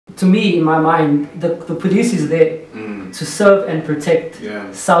to me, in my mind, the police is there to serve and protect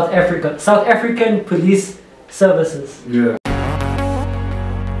South African police services. Yeah.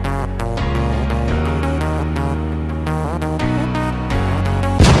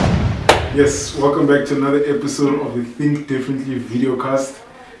 Yes, welcome back to another episode of the Think Differently videocast.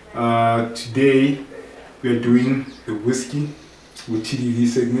 Today we are doing the whiskey with TDV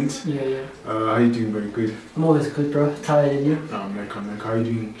segment. Yeah. How you doing, buddy? Good? I'm always good, bro. Tired and you? I'm like, how you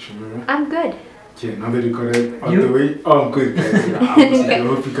doing, Shamira? I'm good. Okay, now that you got it out the way. Oh, I'm good, guys. Yeah, I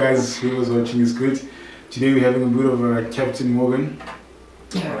hope you guys, whoever's watching, is good. Today we're having a bit of a Captain Morgan.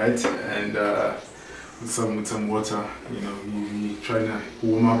 Yeah. Alright, and with some water, you know, we trying to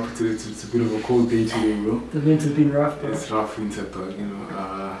warm up. It's a bit of a cold day today, bro. The winter's been rough, bro. It's rough winter, but you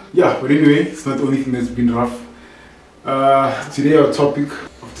know, yeah. But anyway, it's not the only thing that's been rough. Today our topic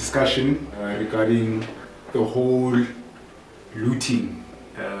of discussion regarding the whole looting,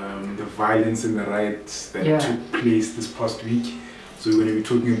 the violence and the riots that took place this past week. So we're going to be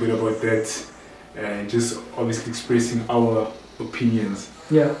talking a bit about that and just obviously expressing our opinions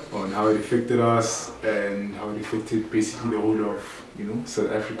on how it affected us and how it affected basically the whole of, you know, South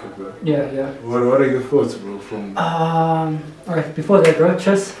Africa, bro. Yeah. What are your thoughts, bro? From alright, before that, bro,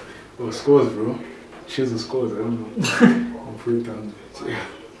 cheers. Oh, scores, bro. Cheers and scores, I don't know. I'll put it down. Yeah.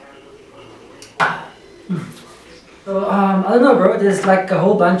 So, I don't know, bro. There's like a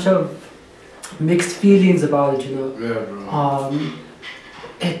whole bunch of mixed feelings about it, you know. Yeah, bro.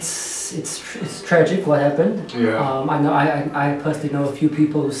 It's tragic what happened. Yeah. I personally know a few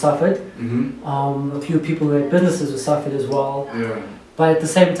people who suffered. A few people who had businesses who suffered as well. Yeah. But at the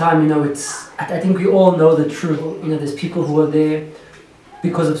same time, you know, I think we all know the truth. You know, there's people who are there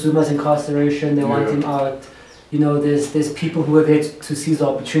because of Zuma's incarceration. They want him out. You know, there's people who are there to seize the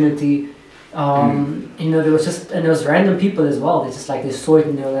opportunity. You know, there was random people as well. They just like, they saw it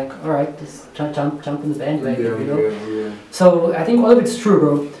and they were like, all right, just jump in the bandwagon, you know. Yeah. So I think all of it's true,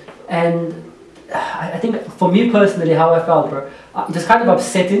 bro. And I think for me personally, how I felt, bro, it's kind of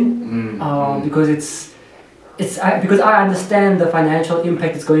upsetting because because I understand the financial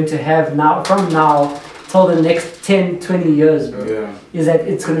impact it's going to have from now till the next 10, 20 years, bro. Yeah. Is that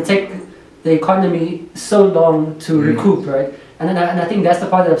it's going to take the economy so long to recoup, right? And I think that's the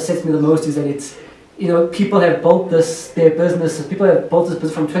part that upsets me the most, is that it's, you know, people have built their businesses. People have built this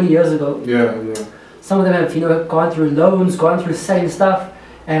business from 20 years ago. Yeah. Some of them have, you know, gone through loans, gone through selling stuff,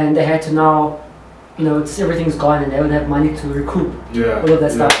 and they had to now, you know, everything's gone and they don't have money to recoup all of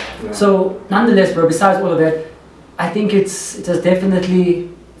that stuff. Yeah. So nonetheless, bro, besides all of that, I think it has definitely,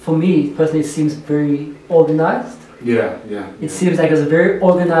 for me personally, it seems very organized. Yeah. It seems like it's a very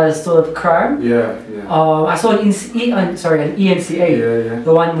organized sort of crime. Yeah. I saw an ENCA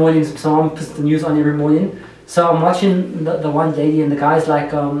the one morning, someone puts the news on every morning. So I'm watching the one lady, and the guy's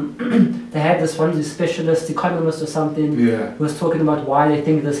like, they had this one specialist economist or something who was talking about why they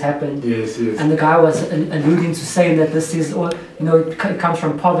think this happened. Yes. And the guy was alluding to saying that this is all, you know, it comes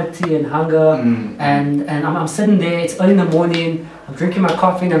from poverty and hunger. And I'm sitting there, it's early in the morning, I'm drinking my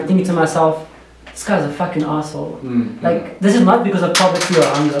coffee and I'm thinking to myself, this guy's a fucking asshole. Like, this is not because of poverty or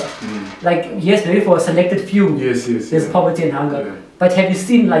hunger. Like, yes, maybe for a selected few, there's poverty and hunger. Yeah. But have you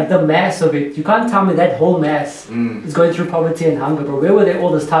seen like the mass of it? You can't tell me that whole mass is going through poverty and hunger, bro. Where were they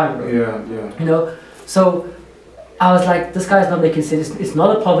all this time, bro? Yeah. You know, so I was like, this guy's not making sense. It's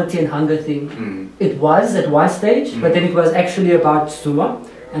not a poverty and hunger thing. It was at one stage, but then it was actually about Zuma,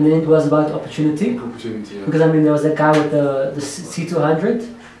 and then it was about opportunity. Because I mean, there was that guy with the C200,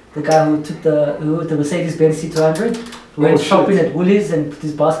 the guy who took the Mercedes-Benz C200. Went shopping at Woolies and put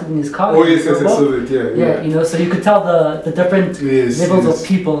his basket in his car. Oh yes, I saw it. Yeah, you know, so you could tell the different levels of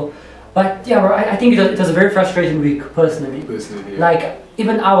people. But yeah, bro, I think it was a very frustrating week personally. Like,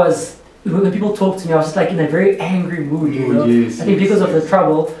 even when people talk to me, I was just like in a very angry mood, you know. I think because of the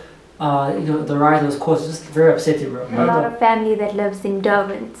trouble, you know, the riot was caused, just very upsetting, bro. A lot of family that lives in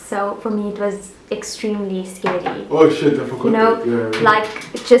Durban, so for me it was extremely scary. Oh shit, I forgot. You know, like,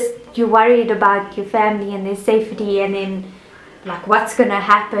 just you're worried about your family and their safety, and then like, what's gonna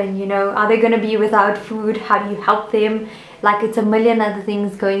happen, you know, are they gonna be without food, how do you help them? Like, it's a million other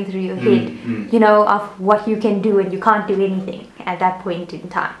things going through your head, you know, of what you can do, and you can't do anything at that point in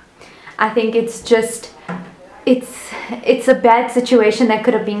time. I think it's just, it's a bad situation that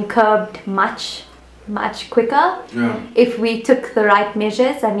could have been curbed much quicker if we took the right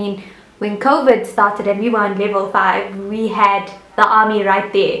measures. I mean, when COVID started and we were on level 5, we had the army right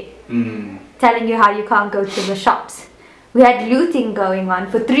there telling you how you can't go to the shops. We had looting going on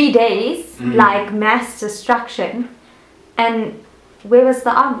for 3 days, like mass destruction, and where was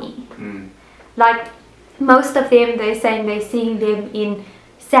the army? Like, most of them, they're saying they're seeing them in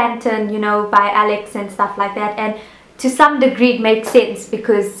Sandton, you know, by Alex and stuff like that. And to some degree it makes sense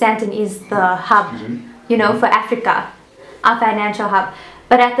because Sandton is the hub, you know, for Africa, our financial hub.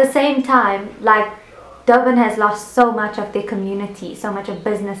 But at the same time, like, Durban has lost so much of their community, so much of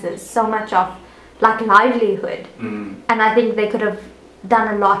businesses, so much of like livelihood. And I think they could have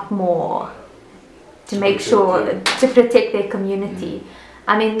done a lot more to make sure to protect their community.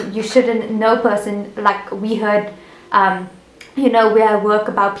 I mean, you shouldn't, no person, like we heard, you know, where I work,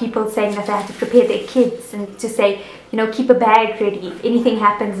 about people saying that they have to prepare their kids and to say, you know, keep a bag ready. If anything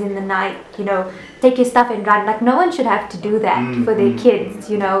happens in the night, you know, take your stuff and run. Like, no one should have to do that for their kids,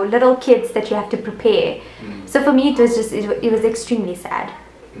 you know, little kids that you have to prepare. So for me, it was just, it was extremely sad.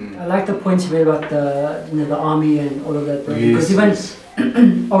 I like the point you made about the, you know, the army and all of that, bro. Because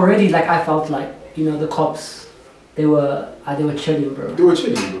even already, like, I felt like, you know, the cops, they were chilling, bro. They were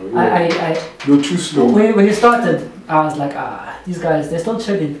chilling, bro. Yeah. They were too slow. When you started, I was like, these guys, they're still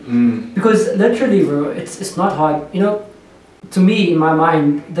chilling. Because literally, bro, it's not hard. You know, to me, in my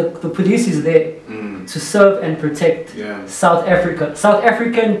mind, the police is there to serve and protect South Africa. South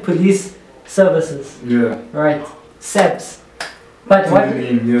African Police Services. Yeah. Right? SAPS. But what?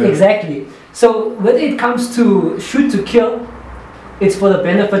 Exactly. So when it comes to shoot to kill, it's for the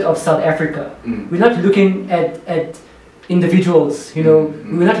benefit of South Africa. We're not looking at individuals, you know.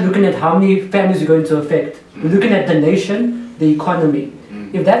 We're not looking at how many families we're going to affect. We're looking at the nation, the economy.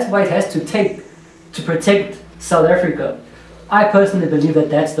 If that's what it has to take to protect South Africa, I personally believe that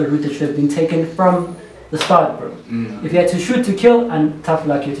that's the route that should have been taken from the start, bro. If you had to shoot to kill, and tough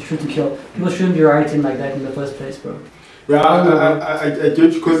luck, you had to shoot to kill, people shouldn't be rioting like that in the first place, bro. Yeah, I get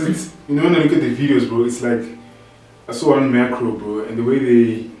you, because it's, you know, when I look at the videos, bro, it's like, I saw one macro, bro, and the way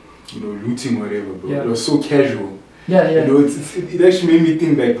they, you know, looting whatever, bro, it was so casual. You know, it actually made me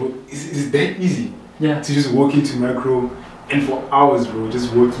think, like, bro, is it that easy to just walk into macro and for hours, bro,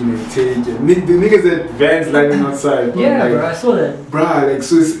 just walking and take, and the niggas that vans lining outside, bro, like, bro, I saw that. Bro, like,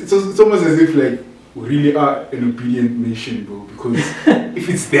 so it's almost as if, like, we really are an obedient nation, bro, because if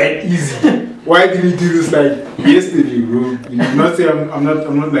it's that easy, why didn't we do this like yesterday, bro? You know, I'm not saying I'm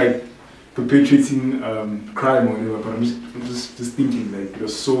not like perpetrating crime or whatever, but I'm just thinking, like, it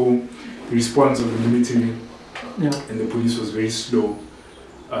was so, the response of the military and the police was very slow.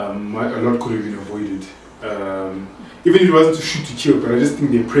 A lot could have been avoided. Even if it wasn't to shoot to kill, but I just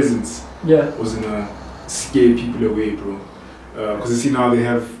think their presence was gonna scare people away, bro. Because you see now they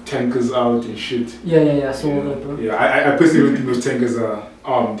have tankers out and shit. I saw that, bro. Yeah, I personally don't think those tankers are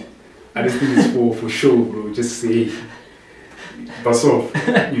armed. I just think it's for show, bro. Just say, bust off,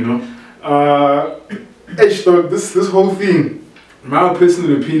 you know. This whole thing, my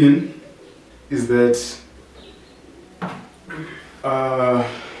personal opinion is that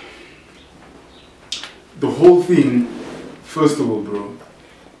the whole thing, first of all, bro,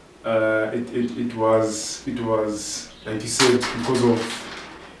 it was like you said, because of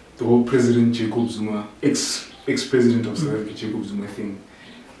the whole President Jacob Zuma, ex-president of South Africa, Jacob Zuma thing.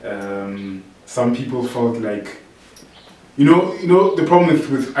 Some people felt like, you know, the problem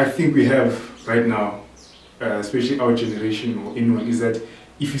with I think we have right now, especially our generation or anyone, is that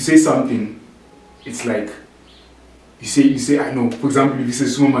if you say something, it's like you say I know. For example, if you say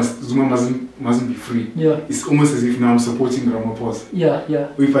Zuma mustn't be free, it's almost as if now I'm supporting Ramaphosa.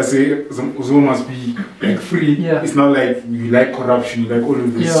 Or if I say Zuma must be like free, it's not like you like corruption, you like all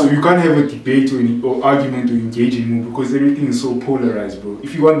of this. So you can't have a debate or argument or engage anymore because everything is so polarized, bro.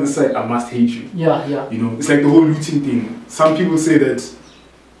 If you want this side, I must hate you. You know, it's like the whole looting thing. Some people say that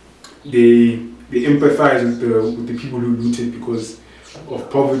they empathize with the people who looted because of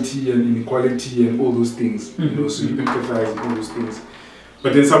poverty and inequality and all those things, you know, so you empathize with all those things.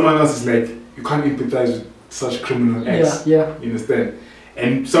 But then someone else is like, you can't empathize with such criminal acts, you understand?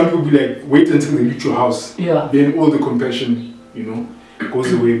 And some people be like, wait until they reach your house, then all the compassion, you know,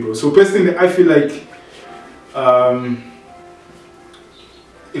 goes away, bro. So personally, I feel like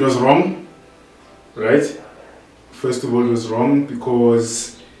it was wrong, right? First of all, it was wrong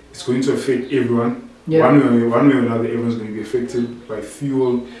because it's going to affect everyone. One way or another, everyone's going to be affected by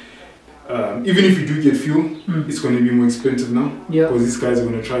fuel. Even if you do get fuel, it's going to be more expensive now because these guys are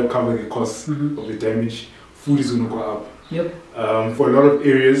going to try to cover the costs of the damage. Food is going to go up. For a lot of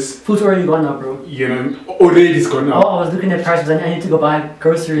areas, food's already gone up, bro. You know, already it's gone up. I was looking at prices and I need to go buy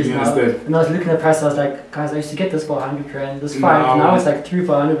groceries now. Understand? And I was looking at prices, I was like, guys, I used to get this for 100 rand, this 5, now it's like 3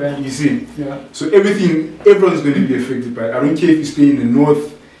 for 100 rand. You see? So everyone's going to be affected by it. I don't care if you stay in the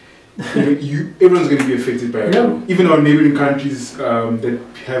north. Everyone's going to be affected by it. Even our neighboring countries that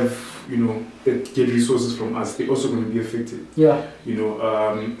have, you know, that get resources from us, they're also going to be affected. You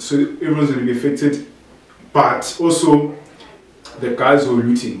know, so everyone's going to be affected. But also, the guys who were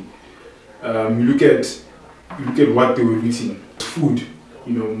looting, you look at what they were looting. Food,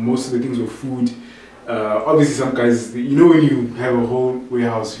 you know, most of the things were food. Obviously some guys, you know, when you have a whole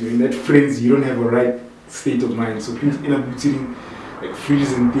warehouse, you're in that frenzy, you don't have a right state of mind. So people end up looting like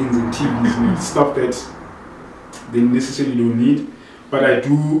fridges and things and TVs and stuff that they necessarily don't need. But I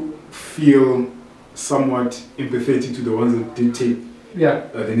do feel somewhat empathetic to the ones that did take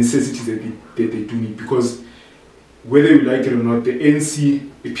the necessities that they do need, because whether you like it or not, the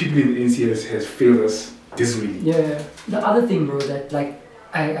people in the NC has failed us dismally. Yeah. The other thing, bro, that like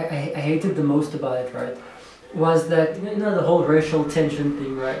I hated the most about it, right, was that, you know, the whole racial tension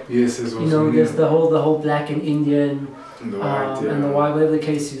thing, right? Yes, as well. You know, there's the whole black and Indian and the white, and the white, whatever the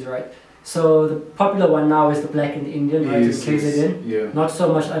case is, right? So the popular one now is the black and Indian, right? Yes, in KZN. Yeah. Not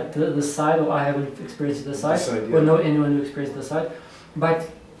so much at the side, or I haven't experienced the side, or know anyone who experienced the side. But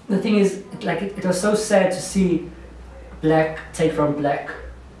the thing is, like, it was so sad to see black take from black.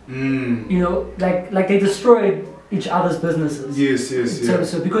 You know, like they destroyed each other's businesses. Yes.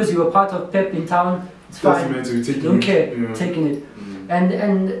 So because you were part of PEP in town, it's fine. Don't care, taking it.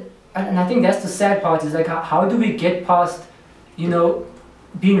 And I think that's the sad part, is like, how do we get past, you know,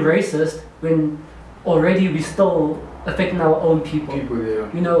 being racist when already we still affecting our own people?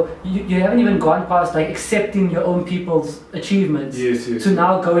 You know, you haven't even gone past like accepting your own people's achievements to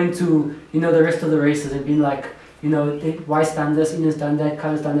now going to, you know, the rest of the races and being like, you know, white's done this, Indian's done that,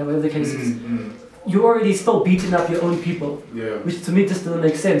 color's done that, whatever the case is. You're already still beating up your own people, which to me just doesn't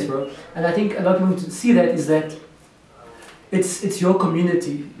make sense, bro. And I think a lot of people see that is that it's your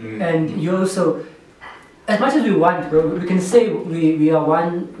community, and you also, as much as we want, bro, we can say we are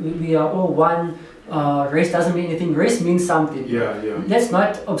one, we are all one. Race doesn't mean anything. Race means something. Let's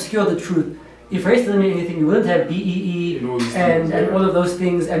not obscure the truth. If race doesn't mean anything, we wouldn't have BEE and all of those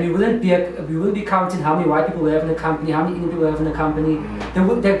things, and we wouldn't be counting how many white people we have in the company, how many Indian people we have in the company.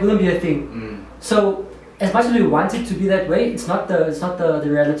 That wouldn't be a thing. So as much as we want it to be that way, it's not the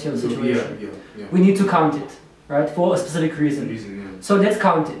reality of the situation. We need to count it, right, for a specific reason. So let's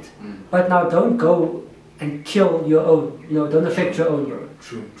count it. But now don't go and kill your own. You know, don't affect your own, bro.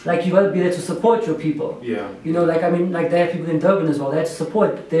 True. Like, you gotta be there to support your people. You know, like, I mean, like, they have people in Durban as well. They have to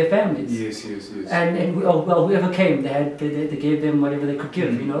support their families. Yes. And well, whoever came, they gave them whatever they could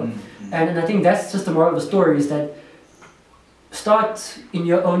give. You know, and I think that's just the moral of the story, is that start in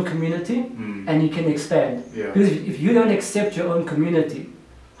your own community and you can expand. Because if you don't accept your own community,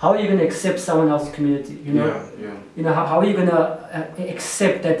 how are you going to accept someone else's community? You know, you know, how are you going to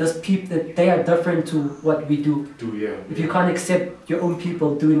accept that that they are different to what we do? If you can't accept your own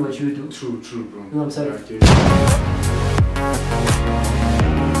people doing what you do. True, bro. You know what I'm saying?